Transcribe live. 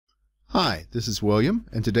Hi, this is William,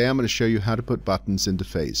 and today I'm going to show you how to put buttons into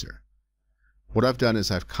Phaser. What I've done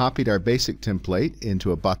is I've copied our basic template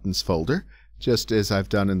into a buttons folder, just as I've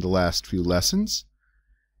done in the last few lessons.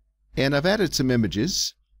 And I've added some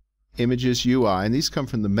images UI, and these come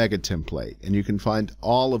from the Mega template, and you can find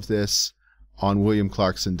all of this on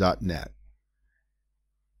williamclarkson.net.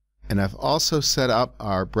 And I've also set up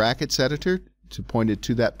our brackets editor to point it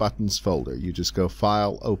to that buttons folder. You just go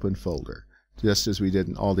File, Open Folder, just as we did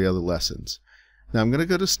in all the other lessons. Now I'm going to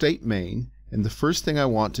go to State Main, and the first thing I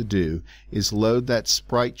want to do is load that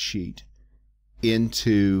sprite sheet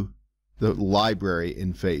into the library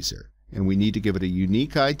in Phaser. And we need to give it a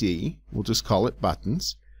unique ID. We'll just call it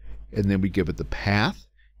buttons. And then we give it the path,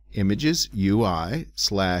 images, UI,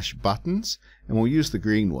 /buttons, and we'll use the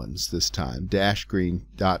green ones this time, -green.png.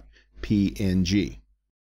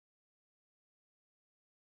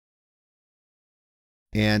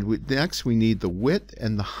 And next we need the width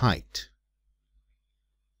and the height.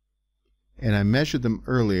 And I measured them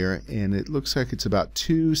earlier, and it looks like it's about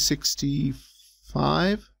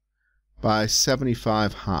 265 by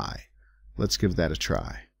 75 high. Let's give that a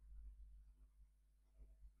try.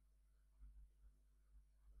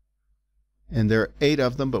 And there are 8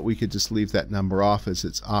 of them, but we could just leave that number off as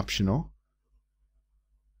it's optional.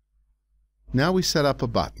 Now we set up a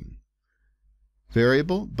button.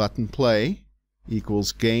 Variable button play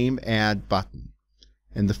equals game add button.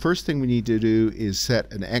 And the first thing we need to do is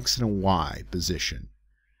set an X and a Y position.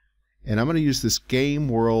 And I'm going to use this game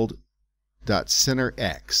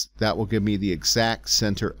world.centerX. That will give me the exact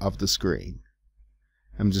center of the screen.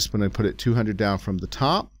 I'm just going to put it 200 down from the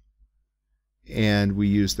top. And we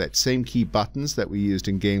use that same key buttons that we used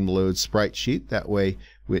in Game Load Sprite Sheet. That way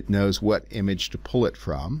it knows what image to pull it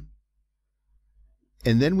from.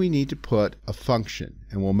 And then we need to put a function,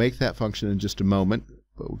 and we'll make that function in just a moment,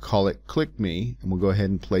 but we'll call it click me, and we'll go ahead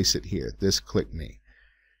and place it here, this click me.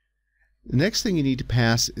 The next thing you need to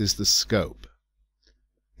pass is the scope.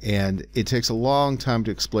 And it takes a long time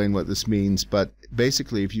to explain what this means, but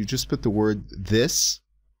basically if you just put the word this,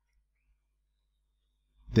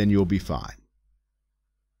 then you'll be fine.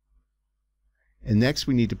 And next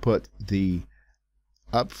we need to put the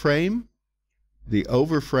up frame, the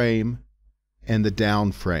over frame, and the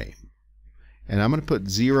down frame. And I'm going to put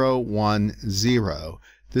 0, 1, 0.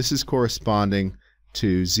 This is corresponding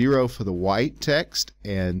to 0 for the white text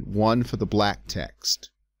and 1 for the black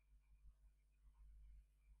text.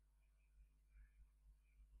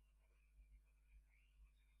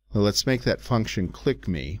 Well, let's make that function click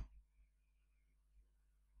me.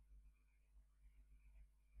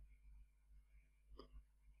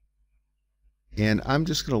 And I'm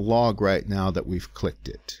just going to log right now that we've clicked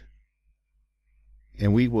it.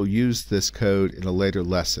 And we will use this code in a later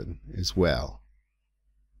lesson as well.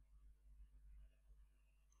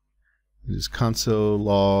 It is console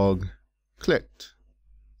log clicked,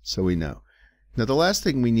 so we know. Now the last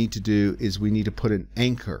thing we need to do is we need to put an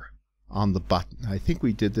anchor on the button. I think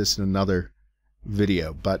we did this in another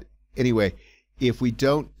video, but anyway, if we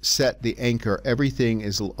don't set the anchor, everything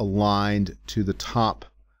is aligned to the top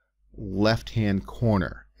left-hand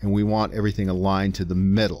corner, and we want everything aligned to the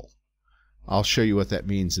middle. I'll show you what that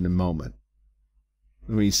means in a moment.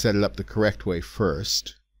 Let me set it up the correct way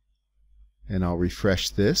first, and I'll refresh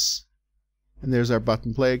this, and there's our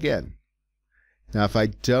button play again. Now if I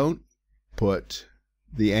don't put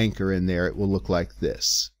the anchor in there, it will look like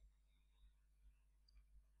this.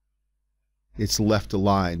 It's left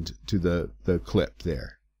aligned to the clip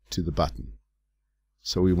there, to the button.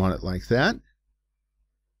 So we want it like that.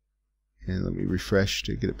 And let me refresh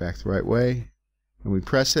to get it back the right way. And we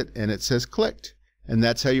press it, and it says clicked. And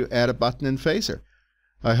that's how you add a button in Phaser.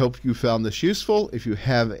 I hope you found this useful. If you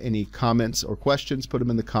have any comments or questions, put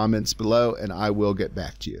them in the comments below, and I will get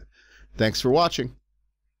back to you. Thanks for watching.